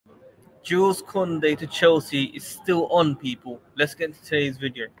Jules Kounde to Chelsea is still on, people. Let's get into today's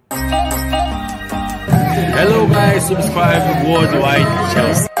video. Hello guys, subscribe to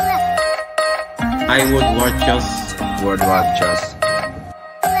WorldWideChels. Hi WorldWideChels. WorldWideChels.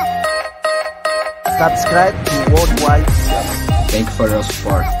 Subscribe to WorldWideChels. Thank you for your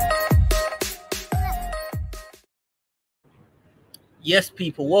support. Yes,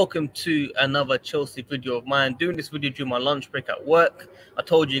 people, welcome to another Chelsea video of mine. Doing this video during my lunch break at work. I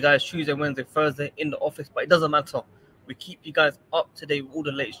told you guys Tuesday, Wednesday, Thursday in the office, but it doesn't matter. We keep you guys up to date with all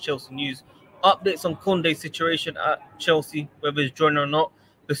the latest Chelsea news. Updates on Kounde's situation at Chelsea, whether he's joining or not.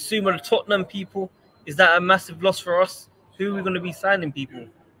 The Suma, the Tottenham people, is that a massive loss for us? Who are we going to be signing, people?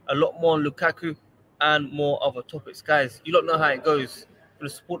 A lot more on Lukaku and more other topics. Guys, you don't know how it goes. For the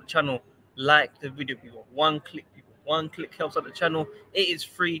support the channel, like the video, people. One click, people. One click helps out the channel. It is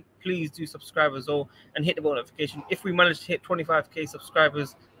free. Please do subscribe as well and hit the bell notification. If we manage to hit 25k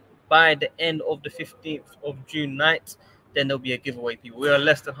subscribers by the end of the 15th of June night, then there'll be a giveaway, people. We are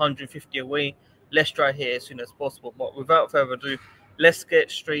less than 150 away. Let's try here as soon as possible. But without further ado, let's get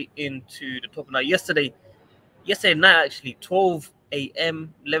straight into the topic. Now, yesterday night, actually, 12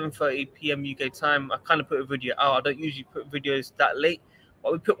 a.m., 11:30 p.m. UK time, I kind of put a video out. I don't usually put videos that late,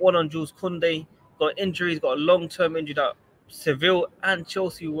 but we put one on Jules Kounde. Got injuries, got a long-term injury that Seville and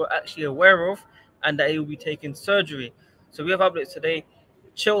Chelsea were actually aware of, and that he will be taking surgery. So we have updates today.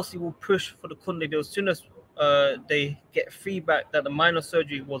 Chelsea will push for the Kounde deal as soon as they get feedback that the minor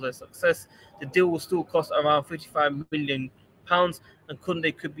surgery was a success. The deal will still cost around £55 million, and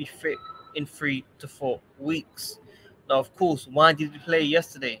Kounde could be fit in 3 to 4 weeks. Now, of course, why did he play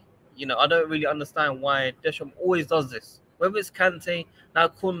yesterday? You know, I don't really understand why Deschamps always does this. Whether it's Kante, now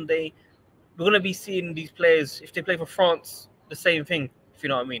Kounde, we're going to be seeing these players, if they play for France, the same thing, if you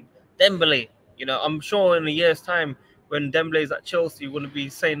know what I mean. Dembele, you know, I'm sure in a year's time, when Dembele is at Chelsea, we're going to be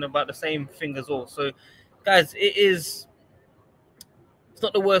saying about the same thing as well. So, guys, it's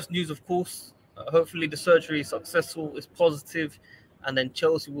not the worst news, of course. Hopefully the surgery is successful, it's positive, and then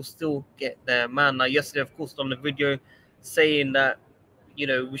Chelsea will still get their man. Now, yesterday, of course, on the video, saying that, you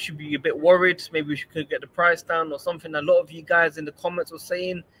know, we should be a bit worried. Maybe we could get the price down or something. A lot of you guys in the comments were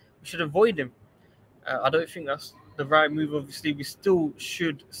saying we should avoid him. I don't think that's the right move. Obviously, we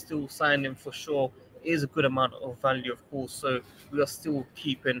should sign him for sure. It is a good amount of value, of course. So we are still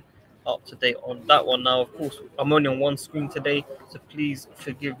keeping up to date on that one. Now, of course, I'm only on one screen today, so please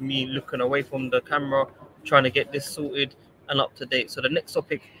forgive me looking away from the camera, trying to get this sorted and up to date. So the next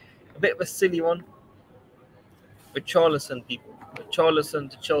topic, a bit of a silly one. Richarlison, people. Richarlison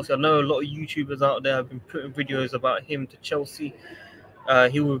to Chelsea. I know a lot of YouTubers out there have been putting videos about him to Chelsea.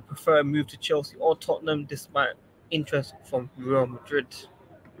 He would prefer a move to Chelsea or Tottenham despite interest from Real Madrid.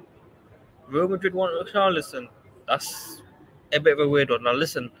 Real Madrid want Richarlison. That's a bit of a weird one. Now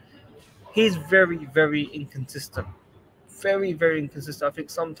listen, he's very, very inconsistent. Very, very inconsistent. I think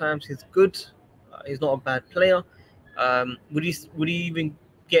sometimes he's good. He's not a bad player. Would he even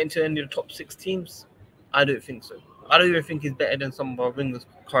get into any of the top 6 teams? I don't think so. I don't even think he's better than some of our wingers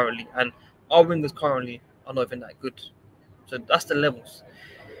currently. And our wingers currently are not even that good. So that's the levels.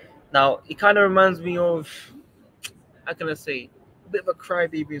 Now, he kind of reminds me of, how can I say, a bit of a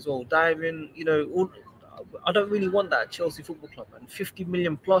crybaby as well. Diving, you know, I don't really want that at Chelsea Football Club. And 50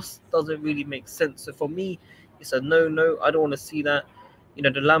 million plus doesn't really make sense. So for me, it's a no-no. I don't want to see that. You know,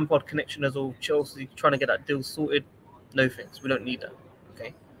 the Lampard connection as well, Chelsea trying to get that deal sorted. No thanks. We don't need that.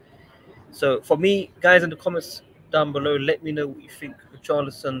 Okay. So for me, guys in the comments down below, let me know what you think.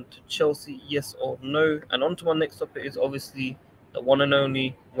 Richarlison to Chelsea, yes or no? And on to my next topic is obviously the one and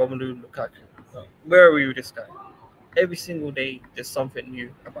only Romelu Lukaku. Where are we with this guy? Every single day, there's something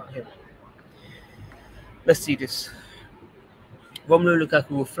new about him. Let's see this. Romelu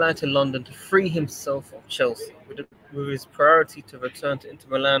Lukaku will fly to London to free himself of Chelsea. With his priority to return to Inter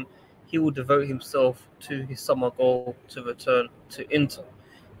Milan, he will devote himself to his summer goal to return to Inter.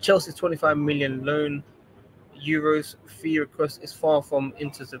 Chelsea's 25 million loan euros fee request is far from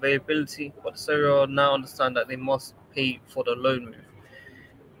Inter's availability, but the Serie A now understand that they must pay for the loan move.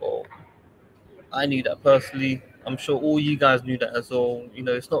 Well, I knew that personally. I'm sure all you guys knew that as well. You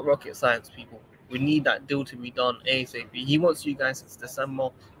know, it's not rocket science, people. We need that deal to be done ASAP. He wants you guys since December.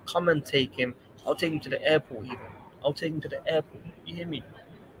 Come and take him. I'll take him to the airport even. I'll take him to the airport. You hear me?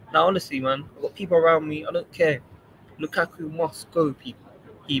 Now, honestly, man, I've got people around me. I don't care. Lukaku must go, people.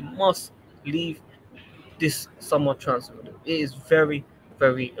 He must leave this summer transfer window. It is very,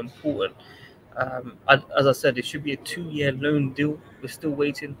 very important. As I said, it should be a 2-year loan deal. We're still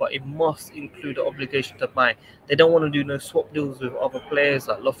waiting, but it must include the obligation to buy. They don't want to do no swap deals with other players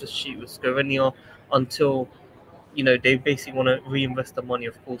like Loftus-Cheek with Slovenia until you know, they basically want to reinvest the money,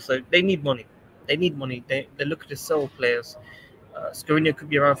 of course. So they need money. They need money. They're looking to sell players. Scorinha could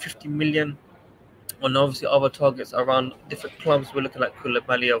be around 50 million. And obviously other targets around different clubs. We're looking at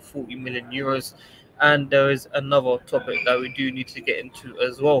Koulibaly of 40 million euros. And there is another topic that we do need to get into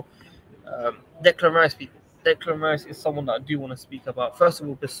as well. Declan Rice, people. Declan Rice is someone that I do want to speak about. First of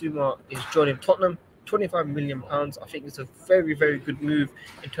all, Basuma is joining Tottenham. £25 million. I think it's a very, very good move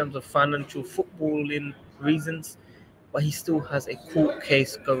in terms of financial footballing reasons. But he still has a court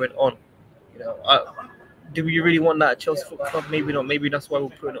case going on. You know, do we really want that at Chelsea Football Club? Maybe not. Maybe that's why we're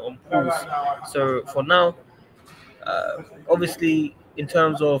putting it on pause. So for now, obviously, in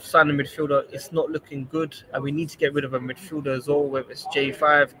terms of signing midfielder, it's not looking good, and we need to get rid of a midfielder as well. Whether it's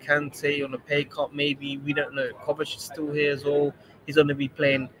J5, Kante on a pay cut, maybe, we don't know. Kovac is still here as well. He's going to be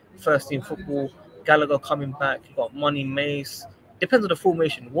playing first team football. Gallagher coming back. You got Money Mace. Depends on the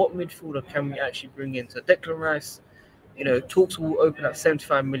formation. What midfielder can we actually bring in? So Declan Rice, you know, talks will open at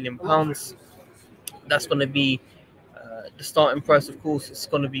 £75 million. That's going to be the starting price, of course. It's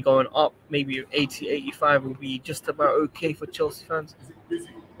going to be going up. Maybe 80, 85 will be just about okay for Chelsea fans.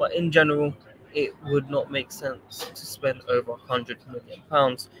 But in general, it would not make sense to spend over £100 million.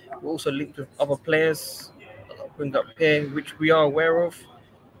 We're also linked with other players that I'll bring up here, which we are aware of.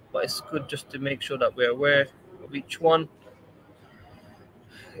 But it's good just to make sure that we're aware of each one.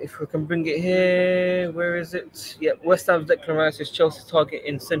 If we can bring it here, where is it? Yeah, West Ham's Declan Rice is Chelsea's target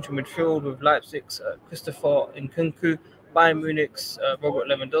in central midfield with Leipzig's Christopher Nkunku, Bayern Munich's Robert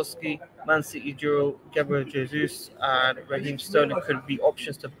Lewandowski, Man City duo Gabriel Jesus, and Raheem Sterling could be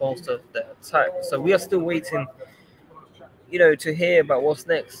options to bolster the attack. So we are still waiting, you know, to hear about what's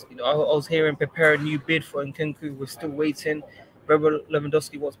next. You know, I was hearing prepare a new bid for Nkunku. We're still waiting. Robert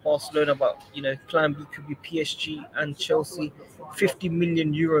Lewandowski wants Barcelona, but you know, plan B could be PSG and Chelsea. 50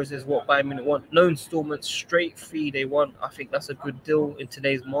 million euros is what Bayern Munich want. No installments, straight fee they want. I think that's a good deal in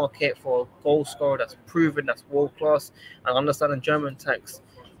today's market for a goal scorer that's proven, that's world class. I understand the German tax,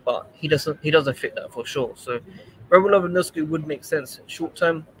 but he doesn't fit that for sure. So Robert Lewandowski would make sense short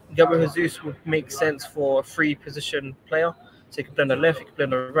term. Gabriel Jesus would make sense for a free position player. So he can play on the left, he can play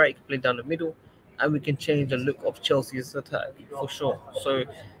on the right, he can play down the middle, and we can change the look of Chelsea's attack for sure. So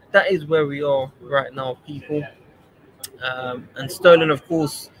that is where we are right now, people. And Sterling, of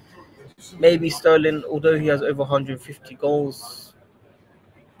course, maybe Sterling, although he has over 150 goals,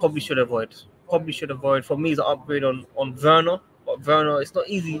 probably should avoid. For me, it's an upgrade on Werner. But Werner, it's not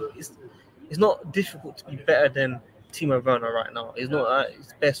easy. It's not difficult to be better than Timo Werner right now. It's not at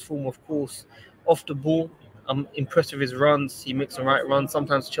his best form, of course. Off the ball, I'm impressed with his runs. He makes the right runs.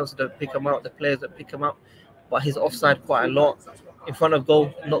 Sometimes Chelsea don't pick him out. The players don't pick him up. But he's offside quite a lot. In front of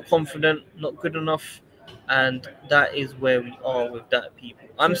goal, not confident, not good enough. And that is where we are with that, people.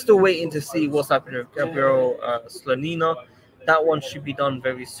 I'm still waiting to see what's happening with Gabriel Slonina. That one should be done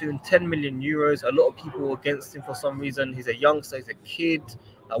very soon. 10 million euros. A lot of people were against him for some reason. He's a youngster. He's a kid.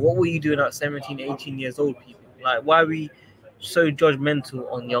 What were you doing at 17, 18 years old, people? Like, why are we so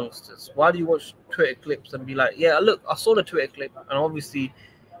judgmental on youngsters? Why do you watch Twitter clips and be like, yeah, look, I saw the Twitter clip, and obviously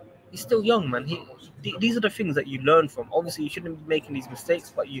he's still young, man. These are the things that you learn from. Obviously, you shouldn't be making these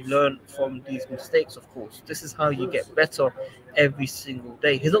mistakes, but you learn from these mistakes, of course. This is how you get better every single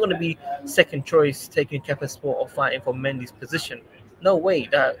day. He's not going to be second choice, taking Kepa Sport or fighting for Mendy's position. No way.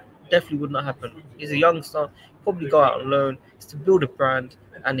 That definitely would not happen. He's a youngster, probably go out on loan. It's to build a brand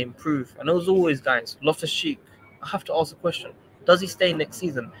and improve. And as always, guys, Loftus-Cheek, I have to ask a question. Does he stay next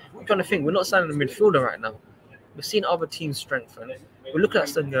season? I'm trying to think. We're not signing a midfielder right now. We're seeing other teams strengthen. We're looking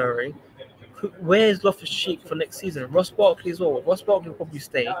at Enquiries. Where's Loftus-Cheek for next season? Ross Barkley as well. Ross Barkley will probably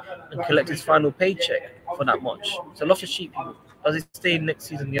stay and collect his final paycheck for that much. So Loftus-Cheek, does he stay next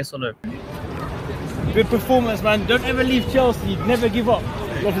season, yes or no? Good performance, man. Don't ever leave Chelsea. Never give up.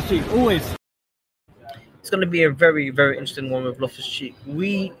 Loftus-Cheek, always. It's going to be a very, very interesting one with Loftus-Cheek.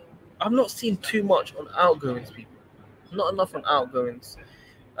 I've not seen too much on outgoings, people. Not enough on outgoings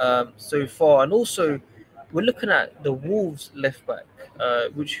so far. And also, we're looking at the Wolves left back,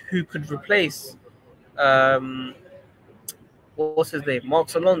 who could replace what's his name?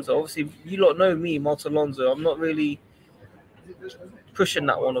 Marcos Alonso. Obviously, you lot know me, Marcos Alonso. I'm not really pushing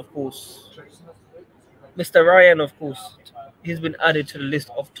that one, of course. Mr. Rayan, of course, he's been added to the list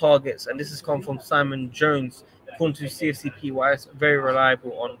of targets, and this has come from Simon Jones, according to CFCPY. Very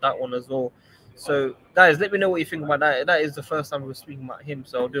reliable on that one as well. So, guys, let me know what you think about that. That is the first time we're speaking about him,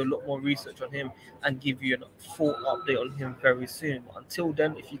 so I'll do a lot more research on him and give you a full update on him very soon. But until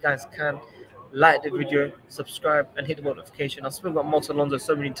then, if you guys can, like the video, subscribe, and hit the notification. I've spoken about Marcos Alonso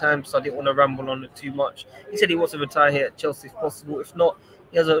so many times, so I didn't want to ramble on it too much. He said he wants to retire here at Chelsea if possible. If not,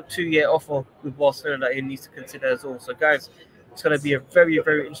 he has a 2-year offer with Barcelona that he needs to consider as well. So, guys, it's going to be a very,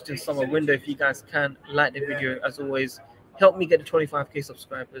 very interesting summer window. If you guys can like the video, as always, help me get to 25k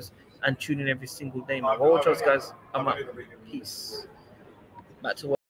subscribers and tune in every single day. My WorldWideChels, guys, I'm out. Peace. Back to work.